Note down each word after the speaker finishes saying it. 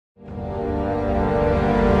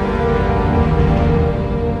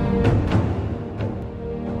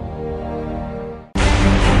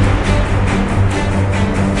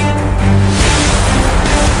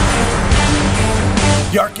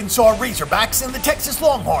Arkansas Razorbacks and the Texas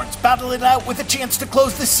Longhorns battle it out with a chance to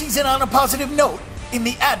close the season on a positive note in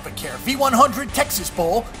the Advocare V100 Texas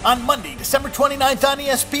Bowl on Monday, December 29th on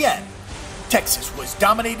ESPN. Texas was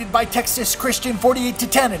dominated by Texas Christian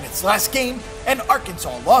 48-10 in its last game, and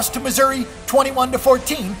Arkansas lost to Missouri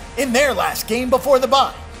 21-14 in their last game before the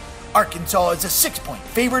bye. Arkansas is a 6-point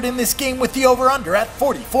favorite in this game with the over-under at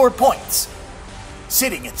 44 points.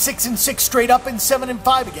 Sitting at 6-6 straight up and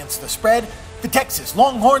 7-5 against the spread, the Texas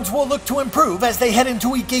Longhorns will look to improve as they head into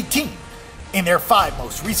Week 18. In their 5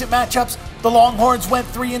 most recent matchups, the Longhorns went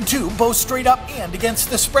 3-2 both straight up and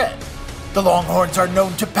against the spread. The Longhorns are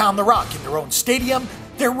known to pound the rock in their own stadium.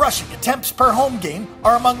 Their rushing attempts per home game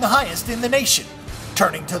are among the highest in the nation.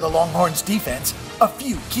 Turning to the Longhorns' defense, a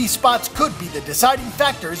few key spots could be the deciding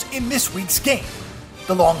factors in this week's game.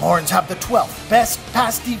 The Longhorns have the 12th best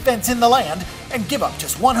pass defense in the land and give up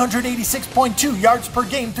just 186.2 yards per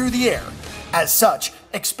game through the air. As such,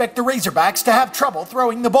 expect the Razorbacks to have trouble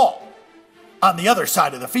throwing the ball. On the other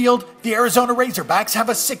side of the field, the Arizona Razorbacks have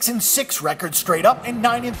a 6-6 record straight up and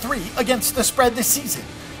 9-3 against the spread this season.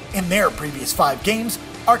 In their previous 5 games,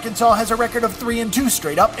 Arkansas has a record of 3-2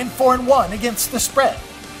 straight up and 4-1 against the spread.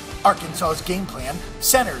 Arkansas's game plan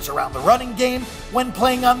centers around the running game when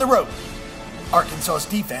playing on the road. Arkansas's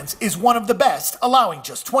defense is one of the best, allowing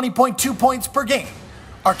just 20.2 points per game.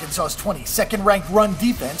 Arkansas's 22nd ranked run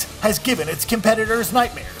defense has given its competitors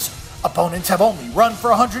nightmares. Opponents have only run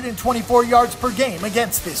for 124 yards per game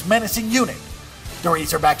against this menacing unit. The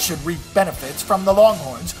Razorbacks should reap benefits from the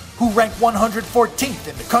Longhorns, who rank 114th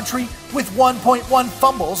in the country with 1.1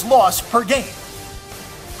 fumbles lost per game.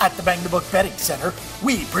 At the Bang the Book Betting Center,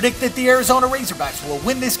 we predict that the Arizona Razorbacks will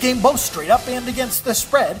win this game both straight up and against the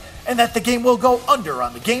spread, and that the game will go under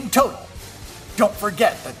on the game total. Don't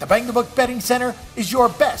forget that the Bang the Book Betting Center is your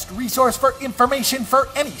best resource for information for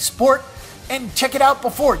any sport, and check it out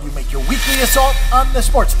before you make your weekly assault on the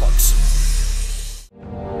sportsbooks.